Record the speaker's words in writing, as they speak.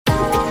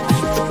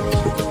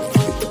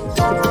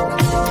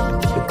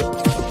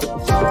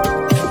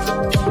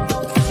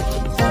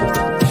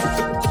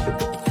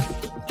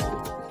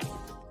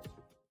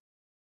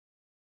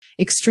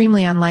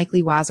extremely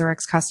unlikely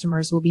WazirX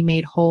customers will be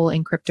made whole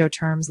in crypto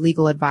terms,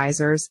 legal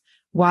advisors.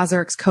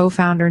 WazirX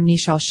co-founder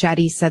Nischal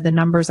Shetty said the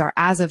numbers are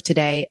as of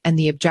today, and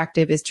the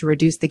objective is to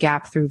reduce the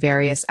gap through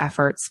various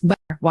efforts. But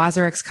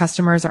WazirX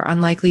customers are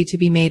unlikely to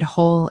be made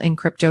whole in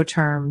crypto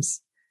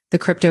terms, the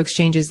crypto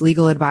exchange's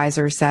legal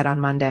advisor said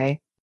on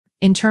Monday.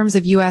 In terms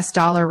of US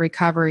dollar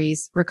recovery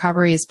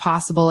is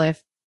possible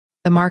if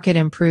the market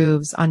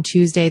improves. On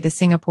Tuesday, the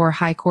Singapore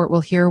High Court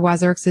will hear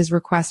WazirX's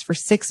request for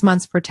 6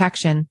 months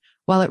protection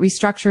while it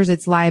restructures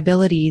its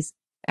liabilities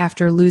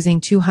after losing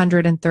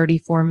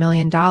 $234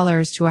 million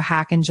to a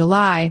hack in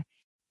July.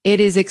 It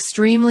is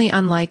extremely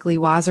unlikely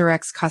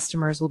WazirX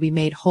customers will be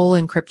made whole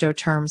in crypto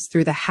terms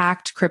through the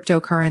hacked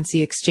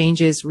cryptocurrency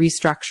exchange's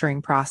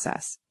restructuring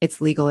process,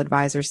 its legal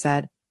advisor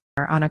said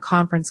on a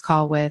conference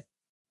call with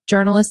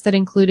journalists that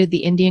included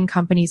the Indian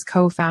company's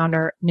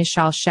co-founder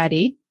Nischal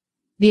Shetty.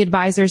 The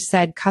advisors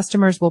said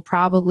customers will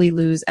probably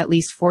lose at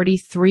least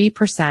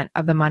 43%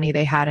 of the money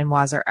they had in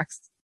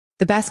WazirX.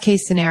 The best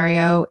case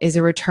scenario is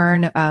a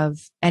return of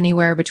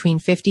anywhere between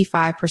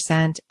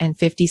 55% and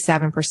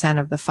 57%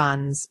 of the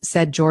funds,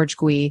 said George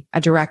Gwee,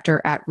 a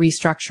director at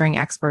restructuring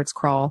experts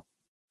Kroll.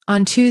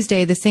 On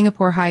Tuesday, the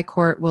Singapore High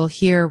Court will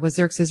hear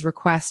WazirX's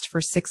request for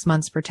 6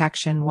 months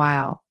protection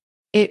while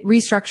it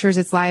restructures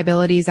its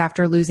liabilities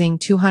after losing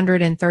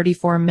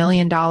 $234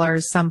 million,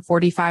 some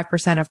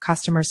 45% of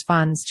customers'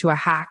 funds, to a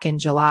hack in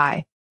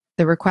July.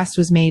 The request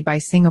was made by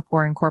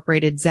Singapore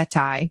Incorporated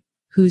Zeti,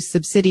 whose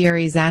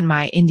subsidiary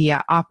Zanmai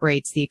India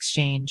operates the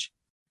exchange.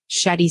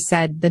 Shetty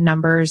said the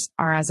numbers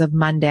are as of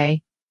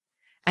Monday,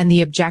 and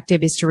the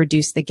objective is to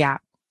reduce the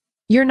gap.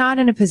 You're not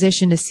in a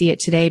position to see it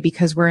today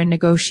because we're in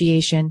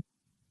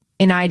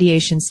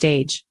ideation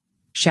stage,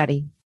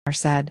 Shetty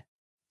said.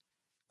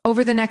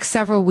 Over the next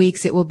several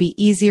weeks, it will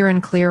be easier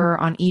and clearer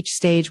on each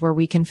stage where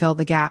we can fill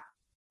the gap.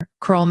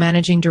 Kroll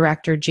managing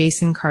director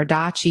Jason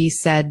Cardaci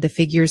said the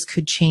figures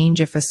could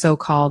change if a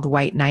so-called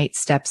white knight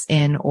steps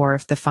in or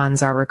if the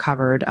funds are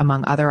recovered,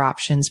 among other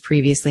options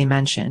previously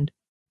mentioned.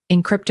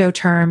 In crypto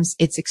terms,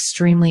 it's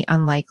extremely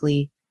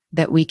unlikely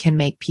that we can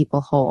make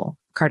people whole,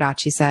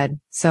 Cardaci said.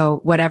 So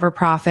whatever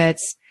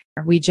profits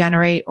we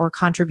generate or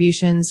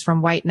contributions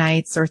from white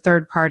knights or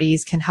third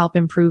parties can help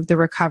improve the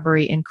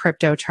recovery in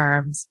crypto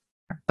terms.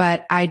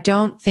 But I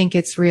don't think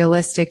it's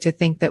realistic to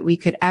think that we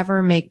could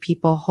ever make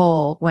people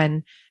whole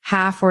when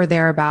half or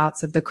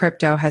thereabouts of the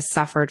crypto has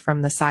suffered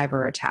from the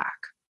cyber attack.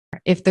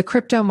 If the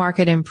crypto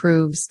market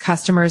improves,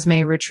 customers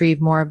may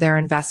retrieve more of their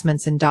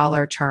investments in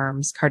dollar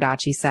terms,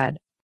 Cardaci said.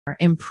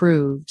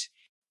 Improved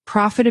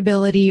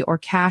profitability or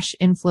cash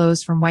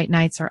inflows from white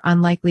knights are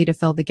unlikely to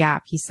fill the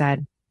gap, he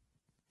said.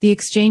 The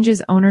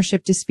exchange's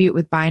ownership dispute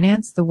with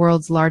Binance, the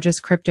world's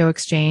largest crypto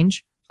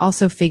exchange,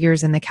 also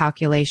figures in the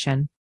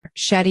calculation.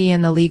 Shetty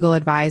and the legal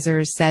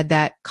advisors said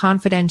that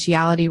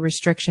confidentiality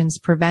restrictions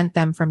prevent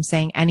them from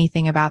saying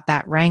anything about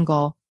that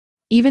wrangle.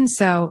 Even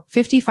so,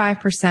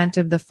 55%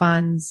 of the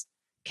funds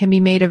can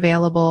be made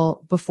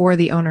available before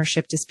the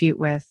ownership dispute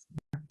with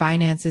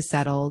Binance is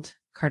settled,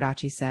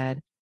 Cardaci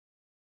said.